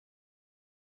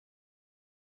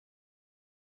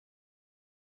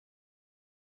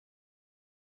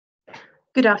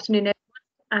Good afternoon, everyone,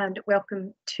 and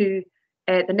welcome to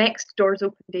the next Doors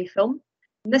Open Day film.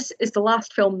 And this is the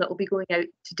last film that will be going out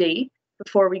today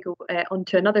before we go on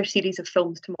to another series of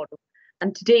films tomorrow.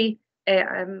 And today,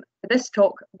 for this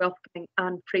talk, welcoming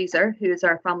Anne Fraser, who is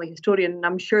our family historian. And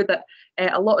I'm sure that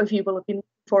a lot of you will have been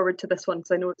looking forward to this one,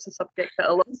 because I know it's a subject that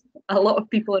a lot of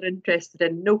people are interested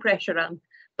in. No pressure, Anne.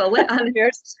 But I'll let Anne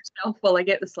introduce herself while I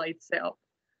get the slides set up.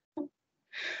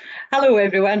 Hello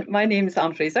everyone, my name is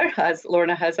Anne Fraser, as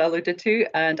Lorna has alluded to,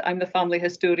 and I'm the family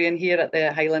historian here at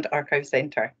the Highland Archive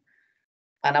Centre.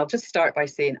 And I'll just start by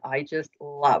saying I just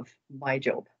love my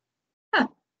job.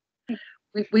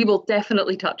 We will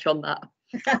definitely touch on that.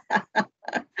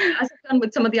 As I've done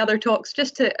with some of the other talks,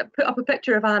 just to put up a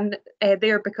picture of Anne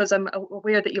there, because I'm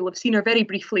aware that you'll have seen her very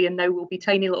briefly, and now will be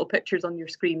tiny little pictures on your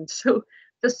screen. So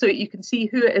just so you can see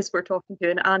who it is we're talking to,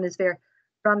 and Anne is there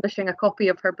brandishing a copy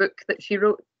of her book that she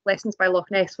wrote, Lessons by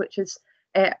Loch Ness, which is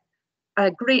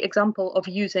a great example of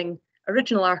using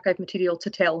original archive material to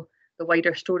tell the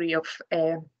wider story of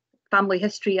family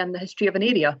history and the history of an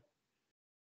area.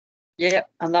 Yeah,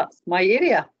 and that's my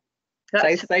area,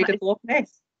 south side of Loch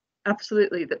Ness.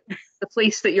 Absolutely, the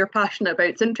place that you're passionate about.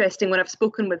 It's interesting, when I've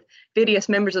spoken with various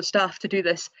members of staff to do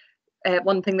this,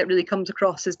 one thing that really comes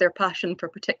across is their passion for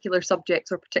particular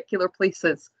subjects or particular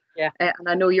places. Yeah, and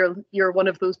I know you're one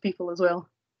of those people as well.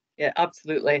 Yeah,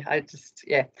 absolutely.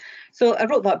 So I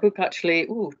wrote that book actually,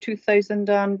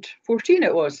 2014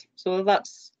 it was. So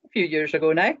that's a few years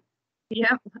ago now.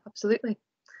 Yeah, absolutely.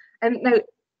 And now,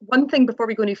 one thing before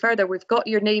we go any further, we've got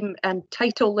your name and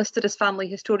title listed as family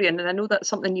historian, and I know that's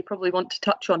something you probably want to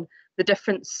touch on, the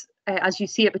difference as you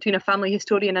see it between a family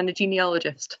historian and a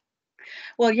genealogist.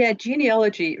 Well, yeah,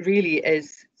 genealogy really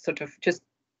is sort of just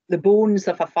the bones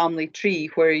of a family tree,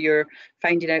 where you're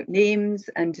finding out names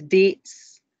and dates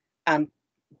and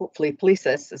hopefully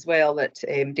places as well, that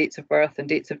dates of birth and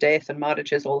dates of death and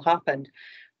marriages all happened.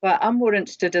 But I'm more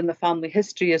interested in the family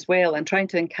history as well, and trying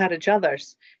to encourage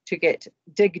others to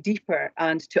dig deeper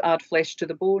and to add flesh to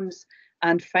the bones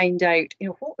and find out,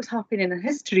 what was happening in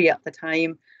history at the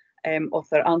time of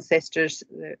their ancestors,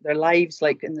 their lives,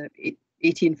 like in the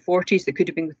 1840s. They could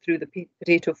have been through the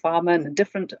potato famine and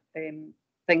different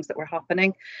things that were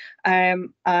happening,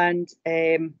 and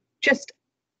just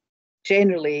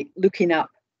generally looking up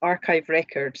archive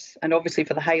records. And obviously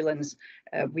for the Highlands,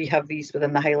 we have these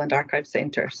within the Highland Archive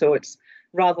Centre, so it's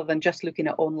rather than just looking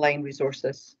at online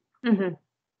resources. Mm-hmm.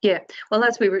 Yeah, well,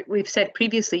 as we've said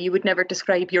previously, you would never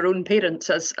describe your own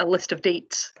parents as a list of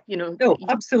dates. No,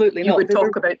 absolutely not. You would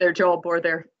talk about their job or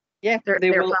their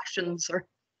passions, or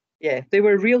they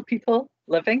were real people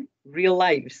living real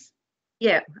lives.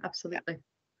 Yeah, absolutely.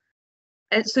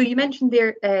 So you mentioned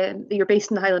there that you're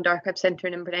based in the Highland Archive Centre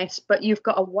in Inverness, but you've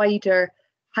got a wider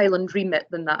Highland remit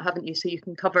than that, haven't you? So you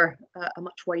can cover a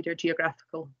much wider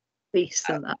geographical base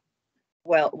than that.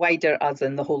 Well, wider as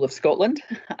in the whole of Scotland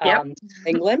and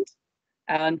England,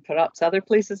 and perhaps other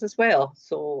places as well.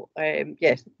 So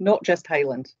yes, not just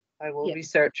Highland. I will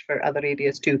research for other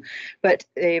areas too. But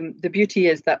the beauty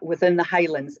is that within the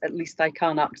Highlands, at least I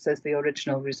can access the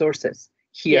original resources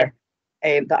here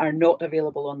that are not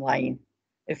available online.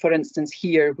 For instance,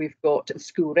 here we've got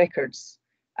school records,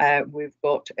 we've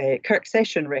got Kirk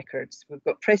session records, we've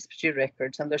got presbytery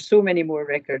records, and there's so many more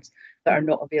records that are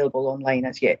not available online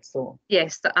as yet. So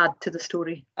yes, that add to the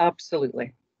story.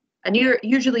 Absolutely. And you're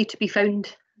usually to be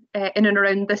found in and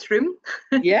around this room.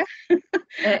 Yeah,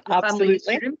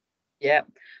 absolutely. Room. Yeah.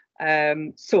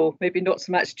 So maybe not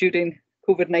so much during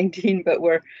COVID-19, but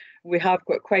we have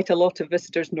got quite a lot of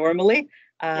visitors normally,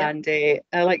 and I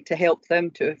like to help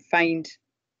them to find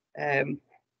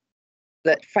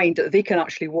that they can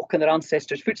actually walk in their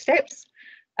ancestors' footsteps,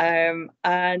 and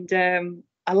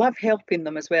I love helping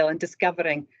them as well and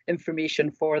discovering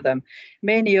information for them.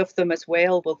 Many of them as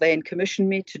well will then commission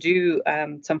me to do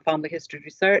some family history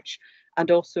research,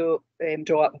 and also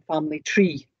draw up a family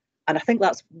tree. And I think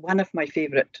that's one of my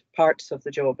favourite parts of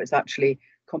the job, is actually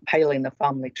compiling the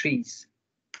family trees.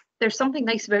 There's something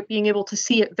nice about being able to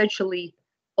see it visually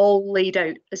all laid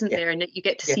out, isn't there? And you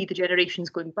get to see the generations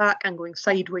going back and going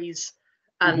sideways.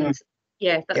 And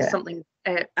that's something.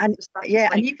 And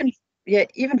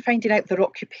even finding out their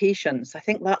occupations, I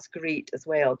think that's great as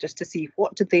well, just to see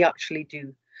what did they actually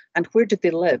do and where did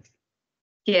they live.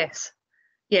 Yes.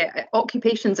 Yeah,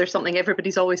 occupations are something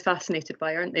everybody's always fascinated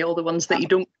by, aren't they? All the ones that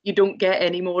you don't get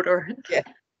anymore, or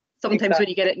sometimes when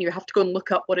you get it and you have to go and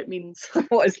look up what it means.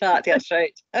 What is that? That's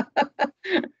right.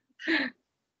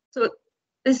 So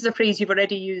this is a phrase you've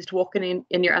already used, walking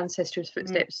in your ancestors'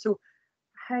 footsteps. So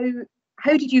how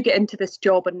did you get into this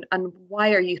job, and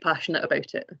why are you passionate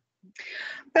about it?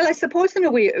 Well, I suppose in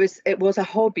a way it was a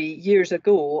hobby years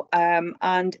ago,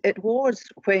 and it was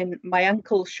when my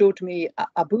uncle showed me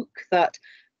a book that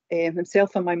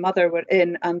himself and my mother were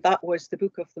in, and that was the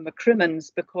Book of the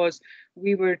MacCrimmons, because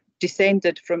we were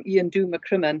descended from Ian Dhu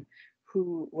MacCrimmon,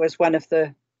 who was one of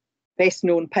the best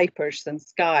known pipers in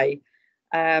Skye.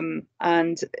 And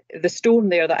the stone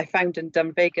there that I found in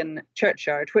Dunvegan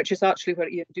churchyard, which is actually where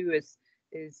Ian Dhu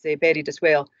is buried as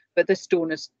well, but this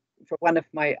stone is for one of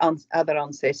my other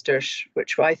ancestors,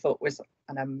 which I thought was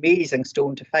an amazing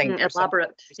stone to find.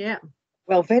 Elaborate, yeah.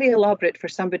 Well, very elaborate for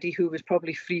somebody who was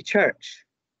probably free church.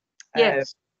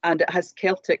 Yes. And it has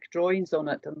Celtic drawings on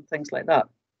it and things like that.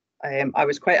 I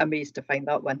was quite amazed to find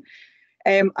that one.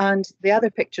 And the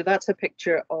other picture, that's a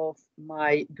picture of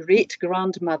my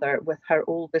great-grandmother with her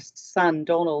oldest son,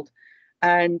 Donald.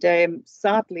 And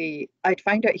sadly, I'd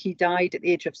found out he died at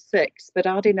the age of 6, but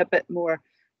adding a bit more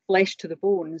flesh to the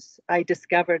bones, I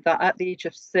discovered that at the age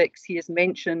of 6, he is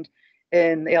mentioned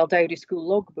in the Eldowdy School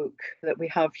logbook that we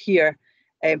have here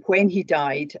when he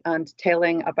died, and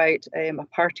telling about a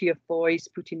party of boys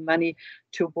putting money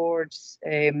towards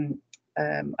a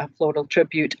floral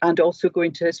tribute and also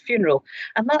going to his funeral.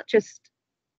 And that just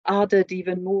added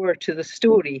even more to the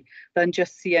story than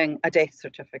just seeing a death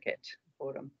certificate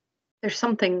for him. There's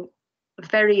something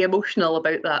very emotional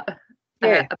about that.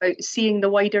 Yeah. About seeing the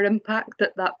wider impact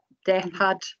that death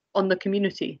had on the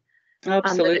community.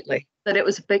 Absolutely. That it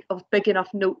was a big enough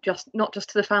note, not just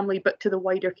to the family, but to the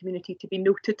wider community to be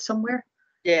noted somewhere.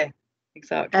 Yeah,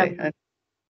 exactly.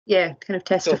 Yeah, kind of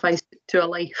testifies to a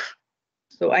life.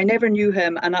 So I never knew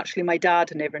him, and actually my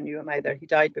dad never knew him either. He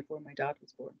died before my dad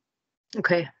was born.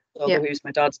 Okay. Although he was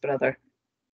my dad's brother.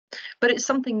 But it's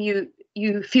something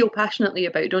you feel passionately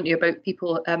about, don't you? About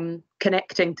people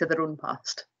connecting to their own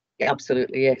past. Yeah,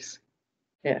 absolutely, yes.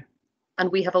 Yeah.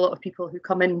 And we have a lot of people who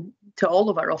come in to all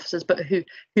of our offices, but who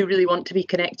really want to be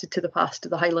connected to the past, to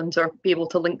the Highlands, or be able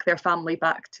to link their family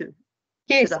back to.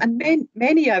 Yes, and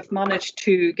many I've managed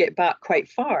to get back quite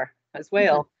far as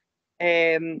well.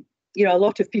 Mm-hmm. A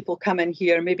lot of people come in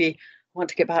here, maybe want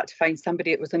to get back to find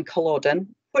somebody that was in Culloden,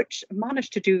 which I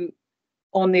managed to do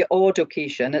on the odd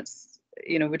occasion. It's,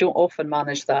 we don't often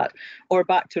manage that. Or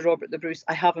back to Robert the Bruce,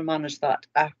 I haven't managed that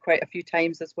quite a few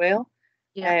times as well.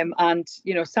 Yeah. And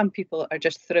some people are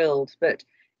just thrilled, but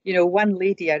one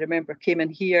lady I remember came in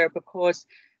here because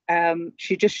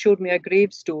she just showed me a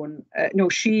gravestone.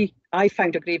 I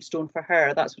found a gravestone for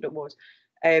her. That's what it was.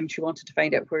 She wanted to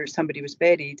find out where somebody was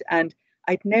buried, and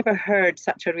I'd never heard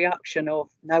such a reaction of,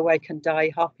 now I can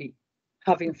die happy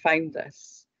having found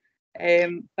this.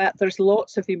 But there's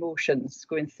lots of emotions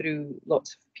going through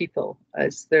lots of people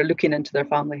as they're looking into their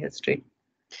family history.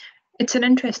 It's an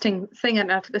interesting thing, and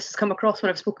this has come across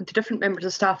when I've spoken to different members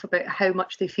of staff about how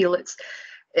much they feel it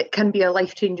can be a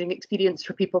life-changing experience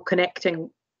for people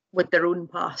connecting with their own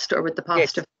past or with the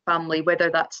past of family, whether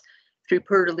that's through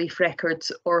poor relief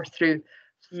records or through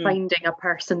finding a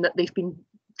person that they've been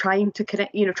trying to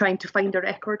connect, trying to find a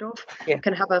record of,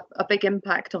 can have a big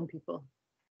impact on people.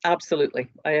 Absolutely,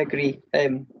 I agree.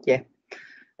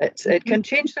 It can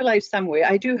change their lives some way.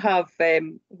 I do have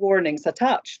warnings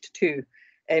attached to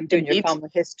doing your family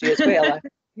history as well. I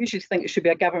usually think it should be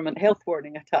a government health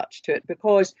warning attached to it,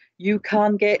 because you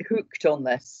can get hooked on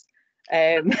this.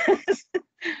 I'm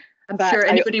sure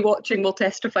anybody watching will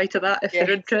testify to that if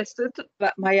they're interested.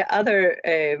 But my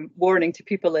other warning to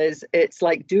people is, it's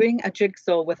like doing a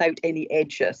jigsaw without any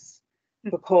edges,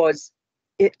 because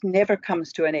it never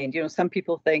comes to an end. Some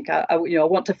people think, I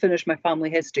want to finish my family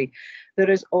history.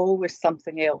 There is always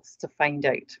something else to find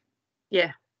out.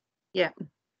 Yeah.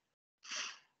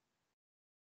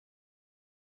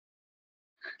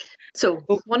 So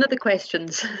one of the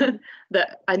questions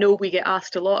that I know we get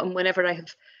asked a lot, and whenever I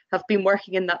have been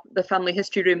working in the family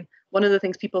history room, one of the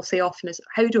things people say often is,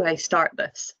 how do I start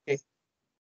this? Okay.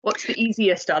 What's the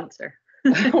easiest answer?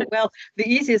 Well, the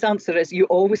easiest answer is you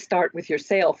always start with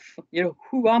yourself.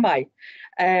 Who am I?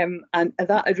 And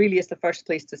that really is the first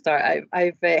place to start.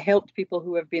 I've helped people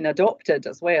who have been adopted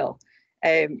as well.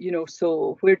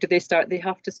 So where do they start? They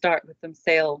have to start with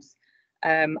themselves.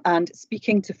 And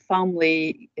speaking to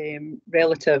family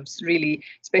relatives, really,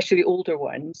 especially older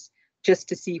ones, just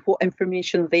to see what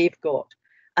information they've got.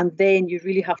 And then you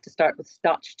really have to start with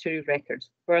statutory records.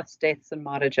 Births, deaths and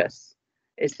marriages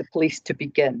is the place to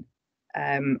begin.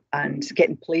 And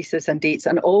getting places and dates,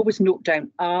 and always note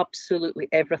down absolutely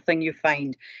everything you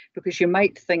find, because you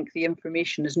might think the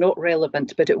information is not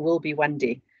relevant, but it will be one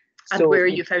day. And where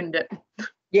you found it.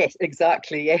 Yes,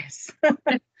 exactly, yes.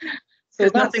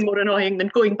 There's nothing more annoying than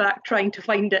going back trying to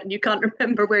find it and you can't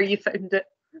remember where you found it.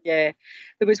 Yeah,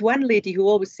 there was one lady who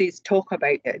always says, "Talk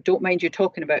about it. Don't mind you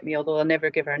talking about me," although I'll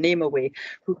never give her name away.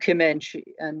 Who came in, she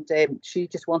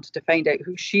just wanted to find out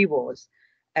who she was,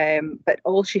 but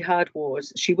all she had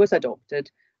was she was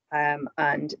adopted,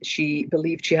 and she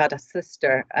believed she had a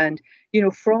sister, and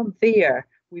from there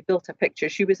we built a picture.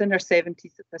 She was in her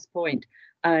 70s at this point,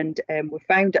 and we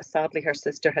found that sadly her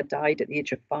sister had died at the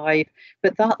age of 5,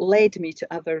 but that led me to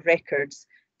other records.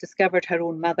 Discovered her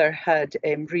own mother had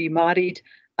remarried,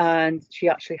 and she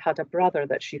actually had a brother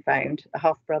that she found, a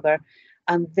half brother.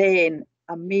 And then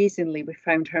amazingly, we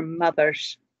found her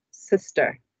mother's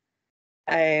sister,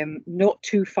 not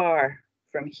too far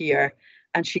from here.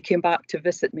 And she came back to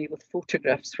visit me with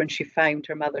photographs when she found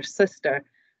her mother's sister,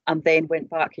 and then went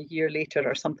back a year later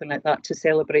or something like that to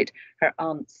celebrate her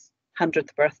aunt's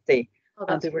 100th birthday. Oh,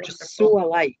 and they were wonderful. just so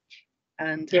alike.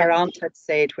 And her aunt had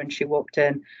said when she walked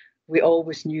in, "We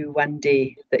always knew one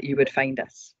day that you would find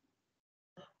us."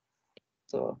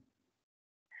 So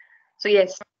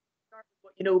yes, start with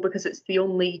what you know, because it's the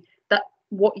only that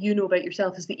what you know about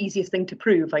yourself is the easiest thing to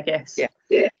prove, I guess.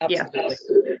 Yeah,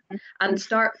 absolutely. And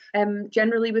start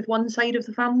generally with one side of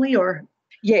the family, or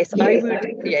yes, I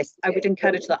would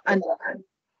encourage that. And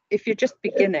if you're just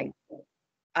beginning,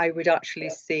 I would actually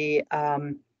say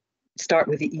start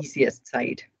with the easiest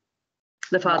side.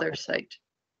 The father's side.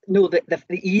 No, the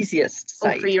easiest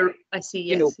side. Oh, for your, I see,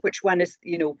 yes. Which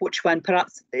one,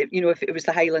 perhaps, if it was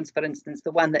the Highlands, for instance,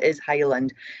 the one that is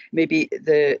Highland, maybe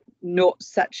the not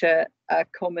such a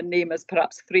common name as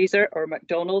perhaps Fraser or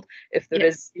MacDonald, if there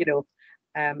is,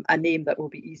 a name that will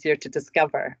be easier to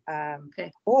discover.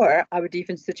 Okay. Or I would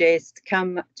even suggest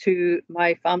come to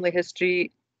my family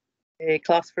history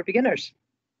class for beginners.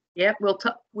 Yeah,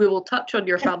 we will touch on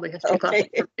your family history class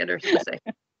for beginners in a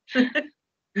second.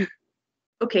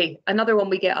 Okay, another one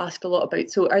we get asked a lot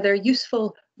about. So are there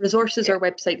useful resources or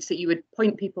websites that you would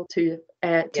point people to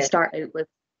start out with?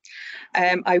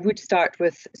 I would start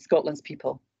with Scotland's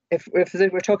People. If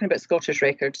we're talking about Scottish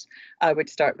records, I would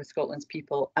start with Scotland's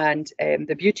People. And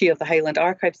the beauty of the Highland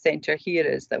Archive Centre here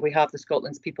is that we have the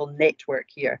Scotland's People network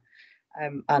here.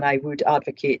 And I would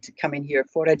advocate coming here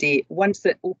for a day once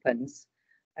it opens,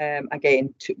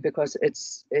 because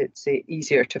it's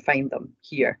easier to find them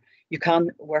here. You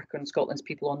can work on Scotland's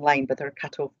People online, but there are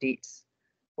cut-off dates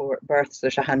for births.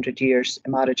 There's 100 years,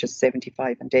 marriages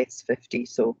 75, and deaths 50.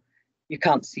 So you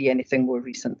can't see anything more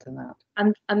recent than that.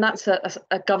 And that's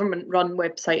a government-run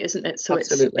website, isn't it? So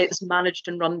Absolutely. it's managed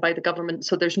and run by the government.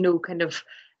 So there's no kind of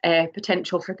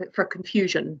potential for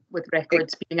confusion with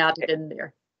records being added in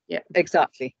there. Yeah,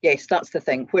 exactly. Yes, that's the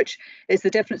thing, which is the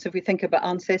difference if we think about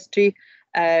ancestry,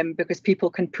 because people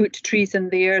can put trees in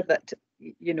there that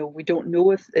we don't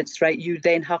know if it's right. You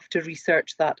then have to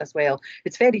research that as well.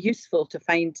 It's very useful to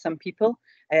find some people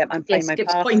and find my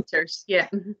gives past. pointers. Yeah,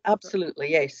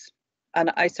 absolutely, yes,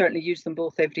 and I certainly use them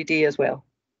both every day as well.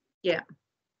 Yeah.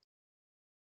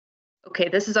 Okay,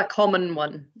 this is a common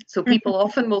one. So people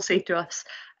often will say to us,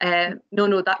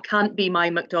 no, that can't be my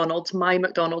McDonald's. My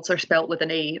McDonald's are spelt with an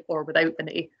A or without an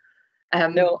A.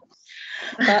 No,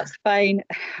 that's fine.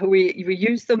 We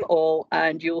use them all,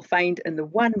 and you'll find in the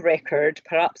one record,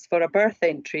 perhaps for a birth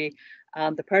entry,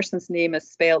 and the person's name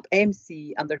is spelled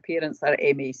MC and their parents are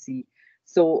MAC.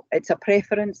 So it's a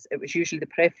preference. It was usually the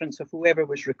preference of whoever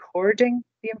was recording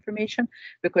the information,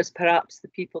 because perhaps the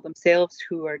people themselves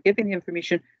who are giving the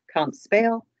information can't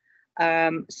spell.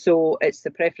 So it's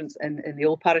the preference in the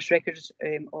old parish records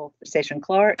of Session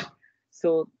Clark.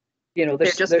 So,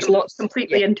 there's lots.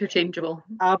 Completely interchangeable.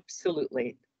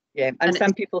 Absolutely. Yeah. And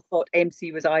some people thought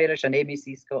MC was Irish and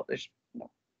MAC Scottish. No.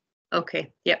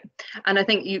 Okay, yeah. And I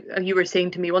think you were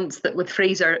saying to me once that with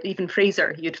Fraser, even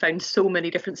Fraser, you'd found so many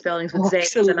different spellings with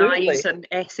Z's and I's and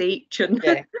SH. And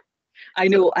yeah, I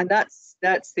know. And that's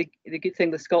the good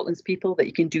thing with Scotland's People, that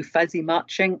you can do fuzzy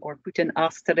matching or put in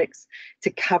asterisks to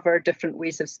cover different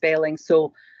ways of spelling.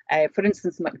 So, for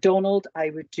instance, MacDonald, I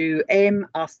would do M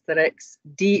asterisk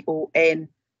DON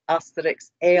asterisk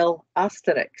L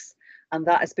asterisk. And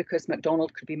that is because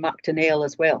MacDonald could be Macdonell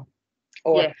as well.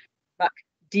 Or Mac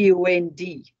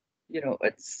DOND,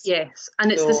 it's. Yes,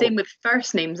 and it's the same with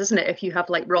first names, isn't it? If you have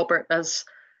like Robert as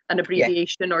an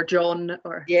abbreviation, or John,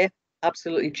 or. Yeah,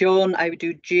 absolutely. John, I would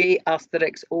do J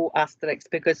asterisk O asterisk,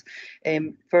 because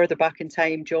further back in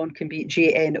time, John can be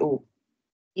JNO.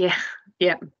 Yeah.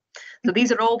 So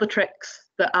these are all the tricks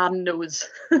that Anne knows.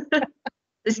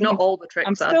 It's not all the tricks.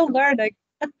 I'm still learning,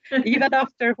 even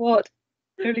after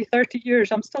nearly 30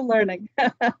 years. I'm still learning.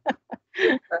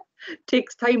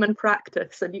 Takes time and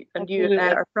practice, and you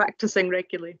are practicing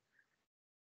regularly.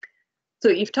 So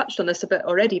you've touched on this a bit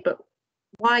already, but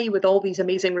why, with all these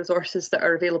amazing resources that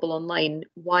are available online,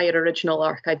 why are original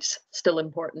archives still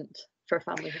important for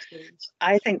family historians?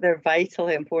 I think they're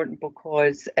vitally important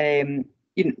because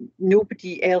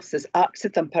nobody else has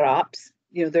accessed them. Perhaps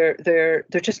they're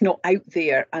just not out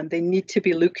there, and they need to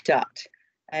be looked at.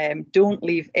 Don't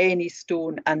leave any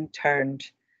stone unturned,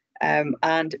 and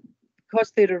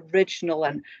because they're original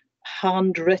and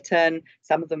handwritten,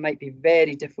 some of them might be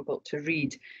very difficult to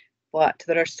read. But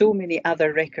there are so many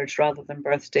other records rather than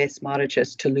births, deaths,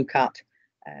 marriages to look at,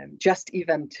 just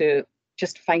even to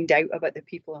just find out about the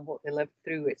people and what they lived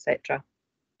through, etc.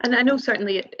 And I know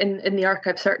certainly in the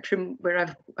archive search room where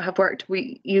I have worked,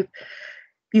 you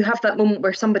have that moment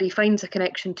where somebody finds a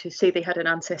connection to, say, they had an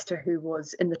ancestor who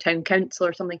was in the town council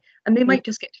or something, and they might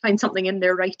just get to find something in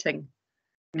their writing.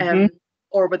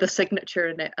 Or with a signature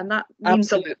in it, and that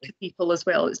means a lot to people as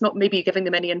well. It's not maybe giving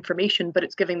them any information, but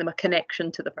it's giving them a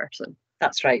connection to the person.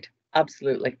 That's right,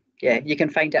 absolutely. Yeah, you can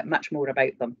find out much more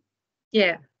about them.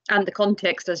 Yeah, and the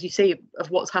context, as you say, of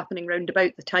what's happening round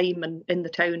about the time and in the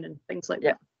town and things like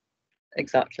that.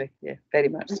 Exactly. Yeah, very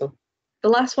much so. The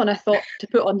last one I thought to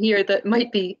put on here that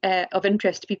might be of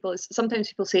interest to people is sometimes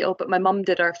people say, "Oh, but my mum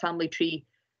did our family tree,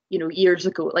 years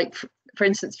ago." Like for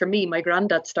instance, for me, my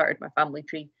granddad started my family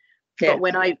tree. Yeah.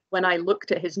 But when I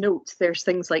looked at his notes, there's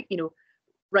things like,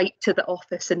 write to the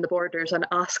office in the Borders and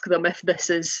ask them if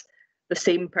this is the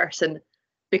same person,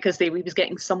 because he was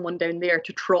getting someone down there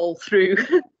to trawl through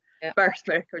birth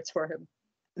records for him.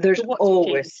 There's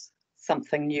always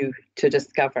something new to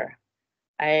discover.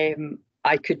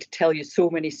 I could tell you so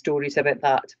many stories about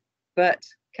that. But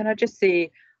can I just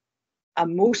say, a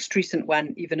most recent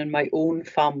one, even in my own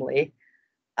family,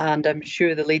 and I'm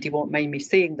sure the lady won't mind me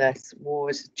saying this,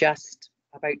 was just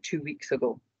about 2 weeks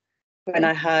ago, when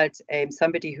I had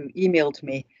somebody who emailed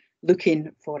me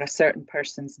looking for a certain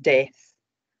person's death,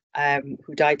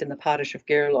 who died in the parish of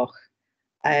Gairloch.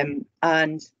 And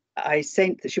I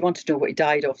sent that she wanted to know what he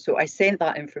died of, so I sent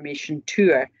that information to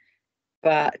her.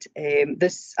 But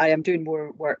I am doing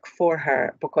more work for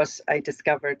her because I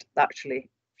discovered that actually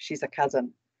she's a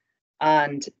cousin,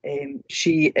 and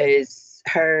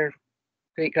her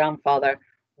great grandfather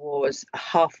was a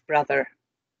half brother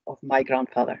of my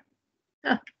grandfather,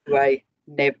 who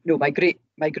my great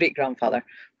grandfather,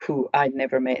 who I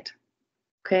never met.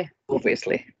 Okay.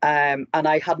 Obviously, and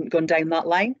I hadn't gone down that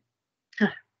line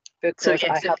because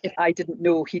I didn't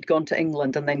know he'd gone to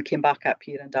England and then came back up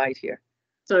here and died here.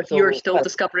 So if you're still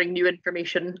discovering new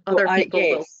information, other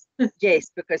people will. Yes,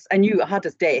 because I knew I had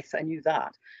his death, I knew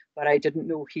that, but I didn't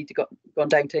know he'd gone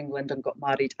down to England and got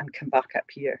married and come back up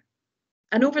here.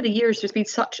 And over the years, there's been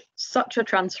such a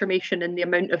transformation in the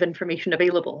amount of information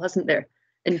available, hasn't there,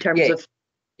 in terms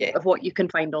of what you can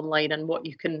find online and what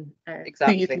you can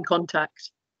who you can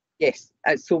contact. Yes,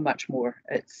 it's so much more.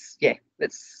 It's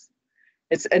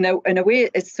in a way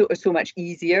it's so much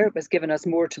easier. It's given us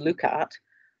more to look at,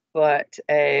 but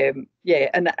and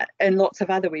in lots of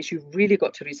other ways, you've really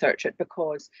got to research it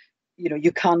because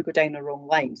you can go down a wrong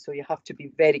line. So you have to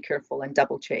be very careful and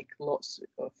double check lots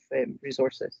of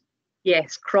resources.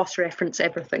 Yes, cross-reference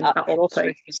everything at all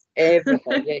times.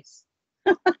 Everything, yes.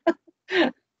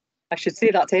 I should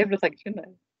say that to everything, shouldn't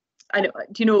I? I know.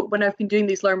 Do you know, when I've been doing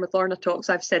these Learn with Lorna talks,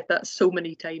 I've said that so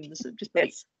many times.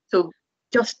 So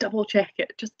just double check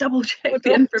it. Just double check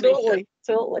the information.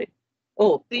 Totally.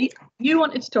 Oh, you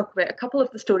wanted to talk about a couple of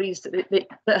the stories that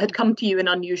had come to you in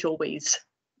unusual ways.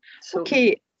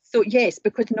 Okay. So yes,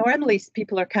 because normally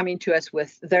people are coming to us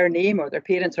with their name or their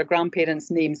parents' or grandparents'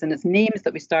 names, and it's names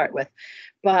that we start with.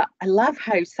 But I love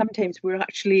how sometimes we're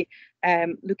actually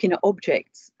looking at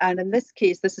objects. And in this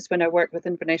case, this is when I worked with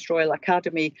Inverness Royal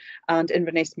Academy and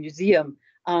Inverness Museum,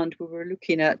 and we were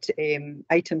looking at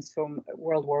items from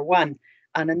World War I.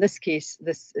 And in this case,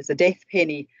 this is a death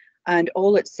penny. And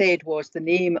all it said was the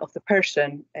name of the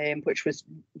person, which was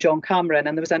John Cameron.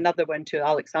 And there was another one to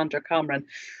Alexander Cameron,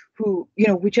 who,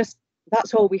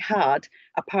 that's all we had,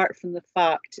 apart from the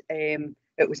fact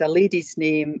it was a lady's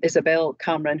name, Isabel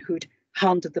Cameron, who'd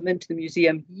handed them into the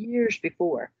museum years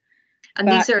before. And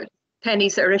these are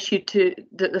pennies that are issued to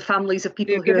the families of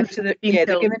people who have been killed.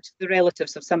 They're given to the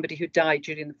relatives of somebody who died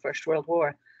during the First World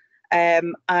War.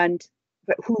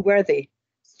 But who were they?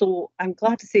 So I'm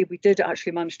glad to say we did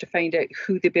actually manage to find out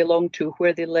who they belonged to,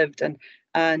 where they lived,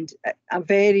 and a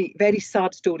very, very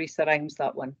sad story surrounds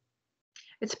that one.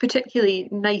 It's particularly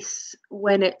nice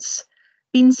when it's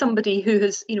been somebody who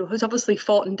has obviously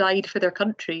fought and died for their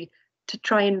country, to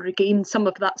try and regain some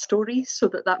of that story so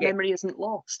that memory isn't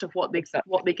lost of what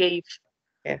they gave.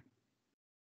 Yeah.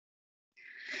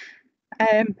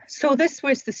 So this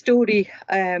was the story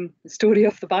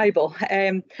of the Bible.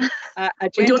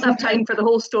 We don't have time for the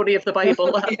whole story of the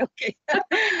Bible. Okay.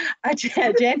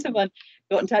 A gentleman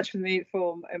got in touch with me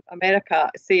from America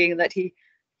saying that he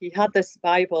had this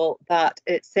Bible that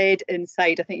it said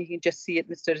inside, I think you can just see it,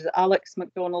 Mr. Alex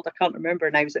MacDonald, I can't remember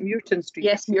now, was it Muirton Street?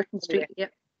 Yes, Muirton Street, yeah.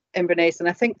 Inverness, and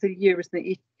I think the year was in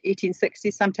the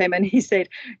 1860s sometime, and he said,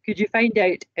 could you find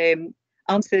out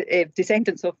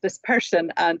descendants of this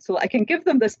person, and so I can give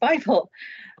them this Bible.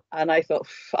 And I thought,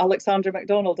 Alexander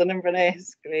MacDonald in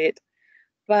Inverness, great.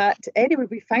 But anyway,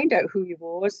 we found out who he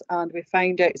was, and we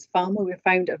found out his family. We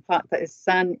found, in fact, that his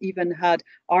son even had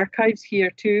archives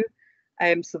here too.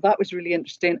 So that was really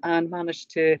interesting, and managed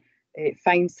to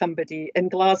find somebody in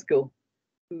Glasgow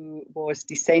who was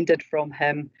descended from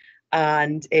him,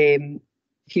 and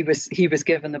he was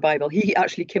given the Bible. He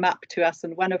actually came up to us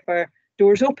on one of our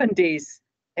Doors Open days.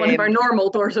 One of our normal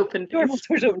Doors Open days. Normal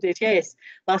Doors Open days, yes.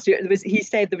 Last year, he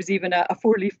said there was even a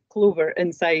 4-leaf clover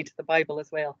inside the Bible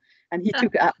as well, and he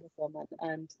took it up with him,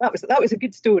 and that was a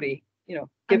good story, you know.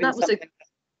 And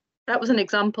that was an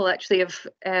example actually of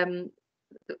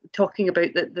talking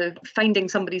about the finding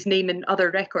somebody's name in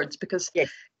other records, because yes.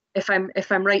 If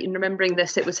I'm right in remembering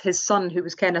this, it was his son who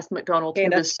was Kenneth MacDonald, who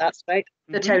was that's right.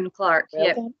 the town clerk. Well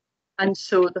yeah. done. And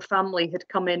so the family had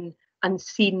come in and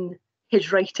seen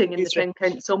his writing in the town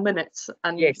council minutes.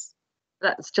 And yes,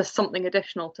 that's just something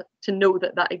additional to know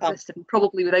that existed. And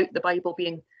probably without the Bible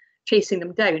being chasing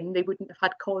them down, they wouldn't have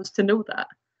had cause to know that.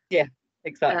 Yeah,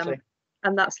 exactly.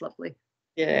 And that's lovely.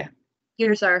 Yeah.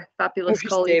 Here's our fabulous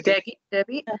colleague,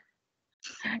 Debbie.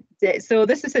 So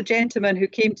this is a gentleman who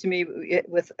came to me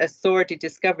with a sword. He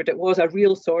discovered it was a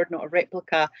real sword, not a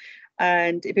replica,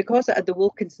 and because it had the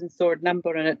Wilkinson sword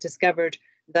number and it, discovered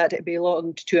that it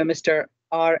belonged to a Mr.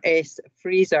 R.S.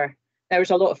 Fraser. Now, there's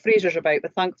a lot of Frasers about,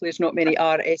 but thankfully there's not many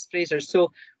R.S. Frasers.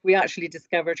 So we actually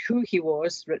discovered who he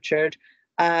was, Richard,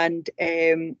 and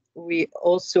we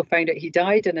also found out he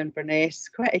died in Inverness,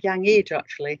 quite a young age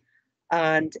actually,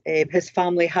 and his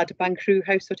family had Bancrew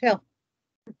House Hotel,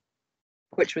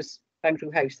 which was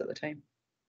Bancrew House at the time.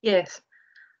 Yes.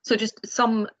 So just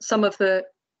some of the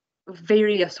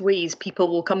various ways people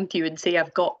will come to you and say,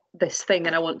 I've got this thing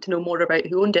and I want to know more about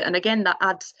who owned it. And again, that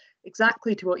adds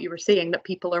exactly to what you were saying, that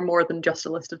people are more than just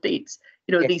a list of dates.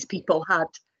 You know, yes. These people had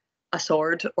a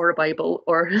sword or a Bible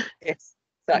or... Yes,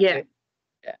 exactly.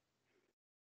 Yeah.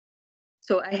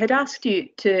 So I had asked you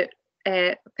to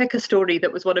pick a story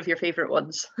that was one of your favourite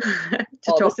ones to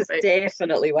talk this about. Is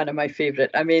definitely one of my favourite.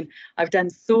 I mean, I've done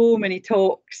so many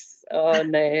talks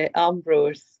on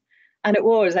Ambrose, and it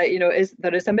was, you know,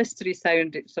 there is a mystery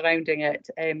surrounding it.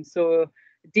 So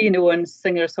Dean Owens,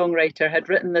 singer-songwriter, had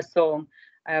written this song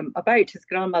about his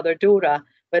grandmother Dora,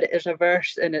 but there's a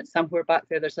verse in it somewhere back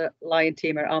there. There's a lion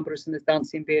tamer, Ambrose and his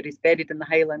dancing bear. He's buried in the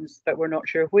Highlands, but we're not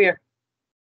sure where.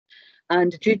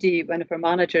 And Judy, one of our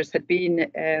managers, had been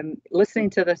listening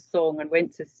to this song and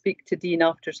went to speak to Dean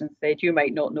afterwards and said, you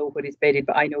might not know where he's buried,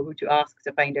 but I know who to ask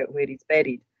to find out where he's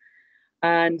buried.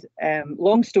 And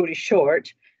long story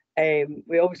short,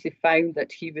 we obviously found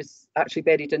that he was actually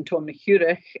buried in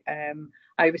Tomnaghurich.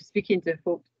 I was speaking to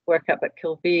folks who work up at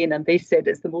Kilbane, and they said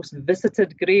it's the most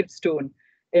visited gravestone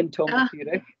in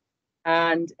Tomnaghurich.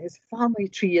 And his family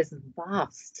tree is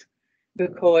vast,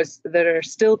 because there are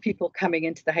still people coming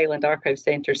into the Highland Archive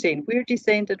Centre saying, we're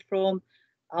descended from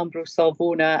Ambrose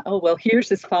Salvona. Oh, well, here's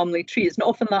his family tree. It's not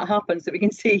often that happens that we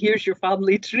can say, here's your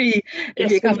family tree.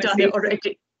 Yes, we've done it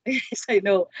already. Yes, I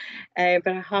know. But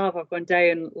I've gone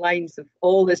down lines of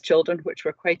all his children, which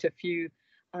were quite a few.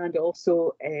 And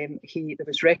also there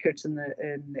was records in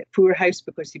the poorhouse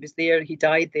because he was there, he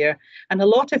died there. And a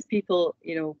lot of people,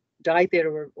 you know, died there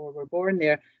or were born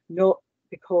there, not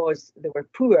because they were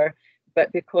poor,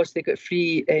 but because they got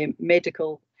free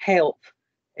medical help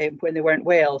when they weren't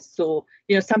well. So,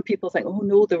 you know, some people think, oh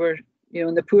no, they were, you know,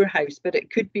 in the poorhouse, but it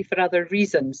could be for other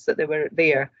reasons that they were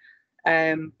there.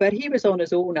 But he was on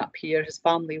his own up here, his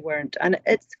family weren't. And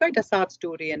it's quite a sad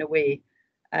story in a way.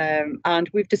 And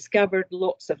we've discovered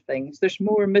lots of things. There's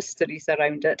more mysteries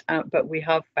around it, but we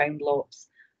have found lots.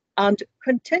 And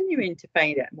continuing to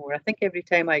find out more. I think every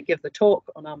time I give the talk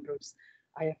on Ambrose,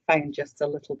 I have found just a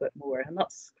little bit more, and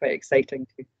that's quite exciting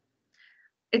too.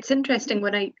 It's interesting,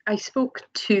 when I spoke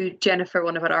to Jennifer,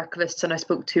 one of our archivists, and I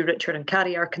spoke to Richard and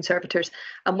Carrie, our conservators,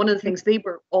 and one of the things they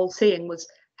were all saying was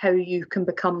how you can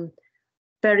become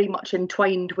very much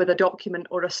entwined with a document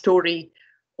or a story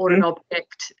or an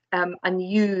object, and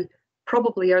you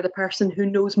probably are the person who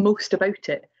knows most about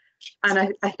it.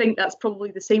 And I think that's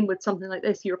probably the same with something like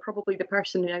this. You're probably the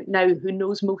person now who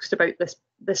knows most about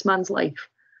this man's life.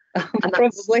 And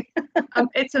Probably.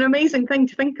 it's an amazing thing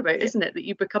to think about, isn't it? That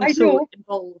you become I so know.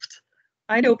 involved.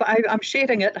 I know, but I'm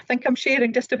sharing it. I think I'm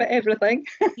sharing just about everything.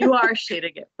 You are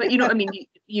sharing it, but you know what I mean.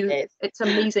 Yes. It's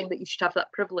amazing that you should have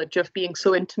that privilege of being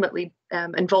so intimately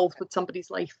involved with somebody's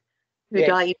life who Yes.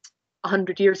 died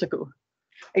 100 years ago.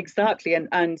 Exactly, and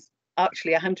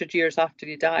actually 100 years after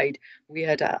he died, we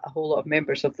had a whole lot of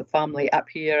members of the family up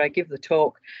here. I gave the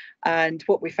talk, and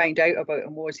what we found out about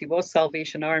him was he was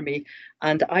Salvation Army,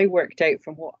 and I worked out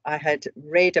from what I had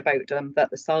read about him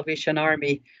that the Salvation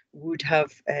Army would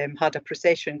have had a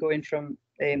procession going from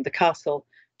the castle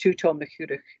to Tom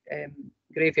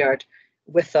graveyard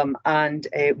with them, and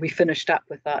we finished up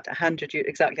with that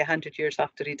exactly 100 years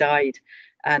after he died,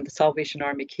 and the Salvation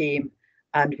Army came,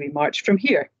 and we marched from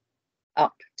here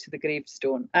up to the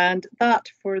gravestone, and that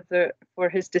for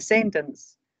his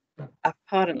descendants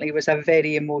apparently was a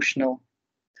very emotional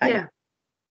time. Yeah.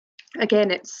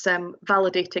 Again, it's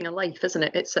validating a life, isn't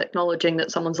it? It's acknowledging that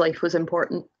someone's life was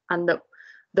important, and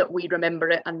that we remember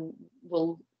it and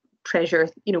will treasure.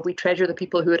 We treasure the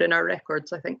people who are in our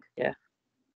records, I think. Yeah.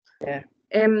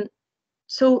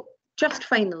 So just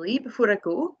finally, before I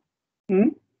go,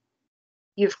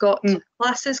 you've got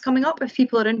classes coming up if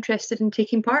people are interested in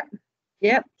taking part.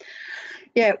 Yeah,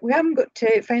 we haven't got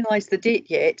to finalise the date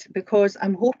yet, because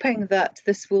I'm hoping that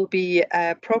this will be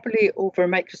probably over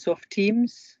Microsoft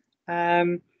Teams.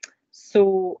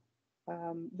 So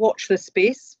watch this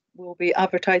space. We'll be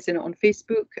advertising it on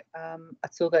Facebook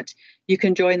so that you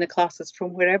can join the classes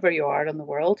from wherever you are in the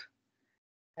world,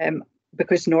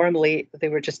 because normally they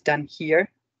were just done here.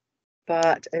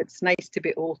 But it's nice to be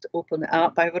able to open it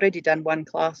up. I've already done one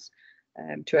class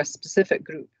to a specific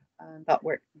group, and that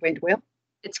went well.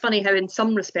 It's funny how in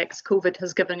some respects COVID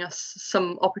has given us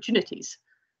some opportunities.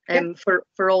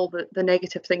 For all the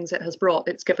negative things it has brought,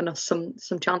 it's given us some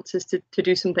chances to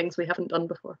do some things we haven't done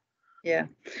before. Yeah.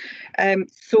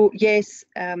 So yes,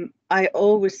 I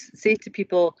always say to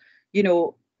people,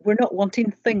 we're not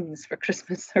wanting things for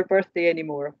Christmas or birthday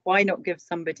anymore. Why not give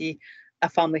somebody a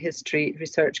family history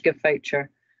research gift voucher?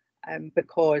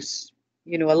 Because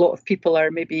a lot of people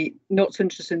are maybe not so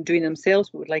interested in doing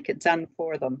themselves, but would like it done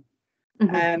for them.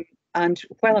 And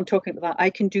while I'm talking about that, I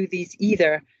can do these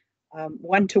either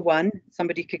one-to-one.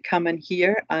 Somebody could come in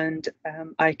here, and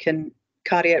I can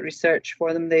carry out research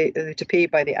for them. They to pay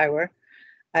by the hour,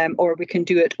 or we can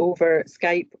do it over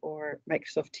Skype or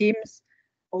Microsoft Teams,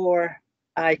 or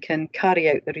I can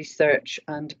carry out the research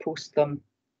and post them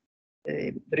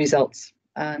the results.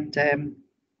 And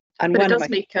but one it does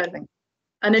make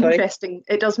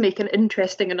it does make an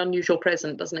interesting and unusual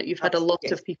present, doesn't it? You've had a lot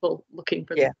of people looking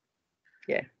for them.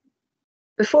 Yeah.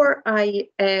 Before I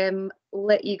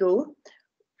let you go,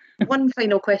 one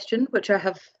final question, which I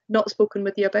have not spoken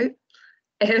with you about.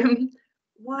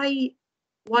 Why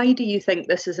do you think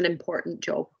this is an important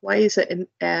job? Why is it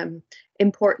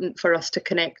important for us to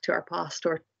connect to our past,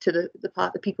 or to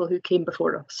the people who came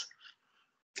before us?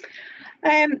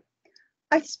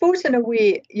 I suppose in a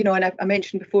way, and I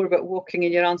mentioned before about walking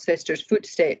in your ancestors'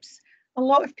 footsteps. A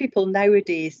lot of people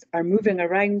nowadays are moving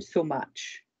around so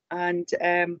much, and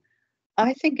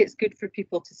I think it's good for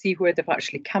people to see where they've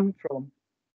actually come from.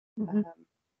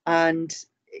 And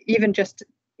even just,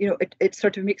 it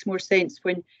sort of makes more sense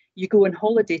when you go on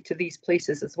holiday to these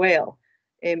places as well.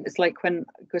 It's like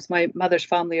because my mother's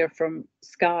family are from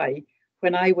Skye,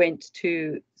 when I went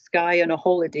to Skye on a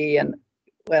holiday, and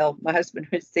well, my husband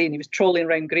was saying he was trolling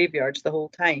around graveyards the whole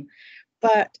time,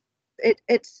 but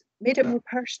it's made it more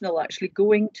personal actually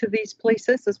going to these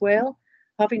places as well.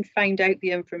 Having found out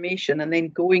the information and then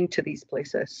going to these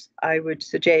places, I would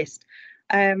suggest.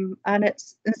 And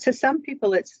it's to some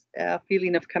people, it's a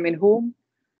feeling of coming home.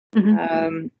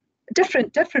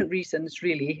 Different reasons,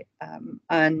 really.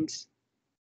 And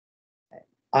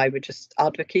I would just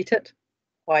advocate it.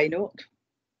 Why not?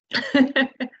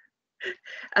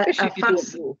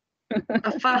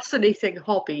 A fascinating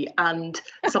hobby, and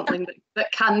something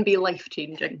that can be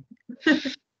life-changing.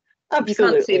 Absolutely.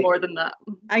 You can't say more than that.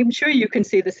 I'm sure you can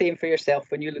say the same for yourself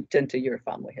when you looked into your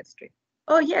family history.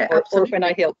 Oh yeah, absolutely. Or when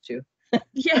I helped you.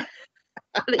 Yeah,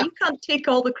 but you can't take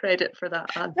all the credit for that,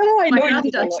 Anne. No, I know my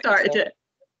granddad started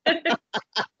it.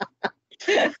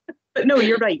 But no,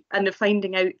 you're right. And the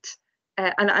finding out,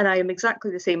 and I am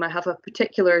exactly the same. I have a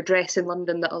particular address in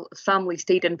London that a family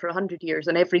stayed in for 100 years,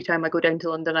 and every time I go down to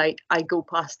London, I go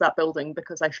past that building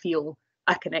because I feel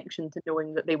a connection to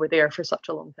knowing that they were there for such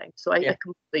a long time. So I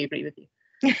completely agree with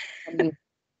you.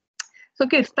 So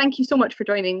good. Thank you so much for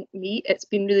joining me. It's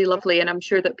been really lovely, and I'm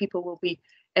sure that people will be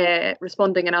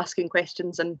responding and asking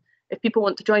questions, and if people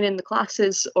want to join in the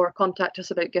classes or contact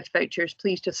us about gift vouchers,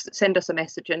 please just send us a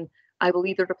message and I will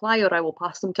either reply or I will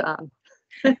pass them to Anne.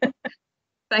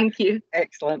 Thank you.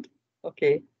 Excellent.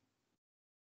 Okay.